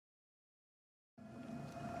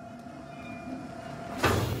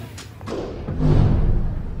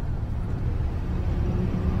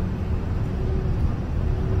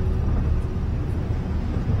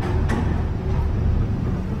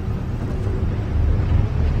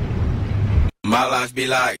My life be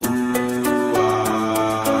like, yeah.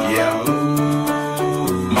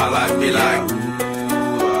 My life be like,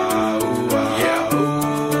 yeah.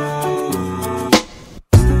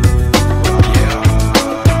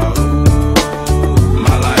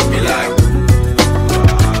 My life be like,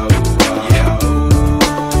 yeah.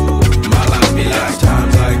 My life be like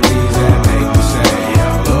times like these that make me say,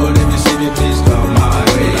 yeah. Lord, if you see me, please come my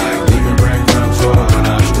way. Like leaving breadcrumbs for when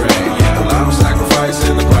I stray. Yeah, I'm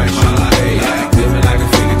sacrificing the price you pay. Like living like a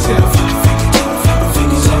fingertip.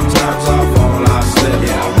 Sometimes I fall, I slip.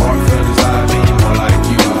 Yeah, more feelings I mean more like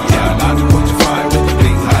you. Yeah, not to put your fire with the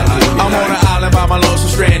things I do. I'm on an island by my lonesome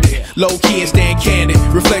stranded. Low key and stand candid.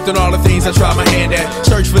 Reflect on all the things I try my hand at.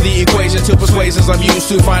 Search for the equation to persuasions I'm used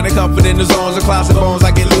to. Finding comfort in the zones of closet bones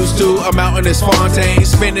I get loose to. A mountain is Fontaine.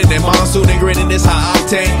 Spinning in monsoon and grinning this high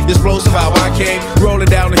octane. Explosive how I came. Rolling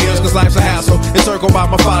down the hills cause life's a hassle. Encircled by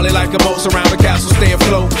my folly like a moat surround the castle. Stay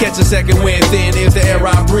afloat. Catch a second wind thin is the air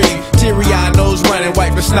I breathe. Teary-eyed nose running.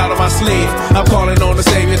 Wipe the snot on my sleeve. I'm calling on the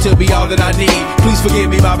Savior to be all that I need. Please forgive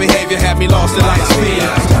me my behavior. Had me lost in light speed.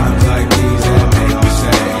 Times like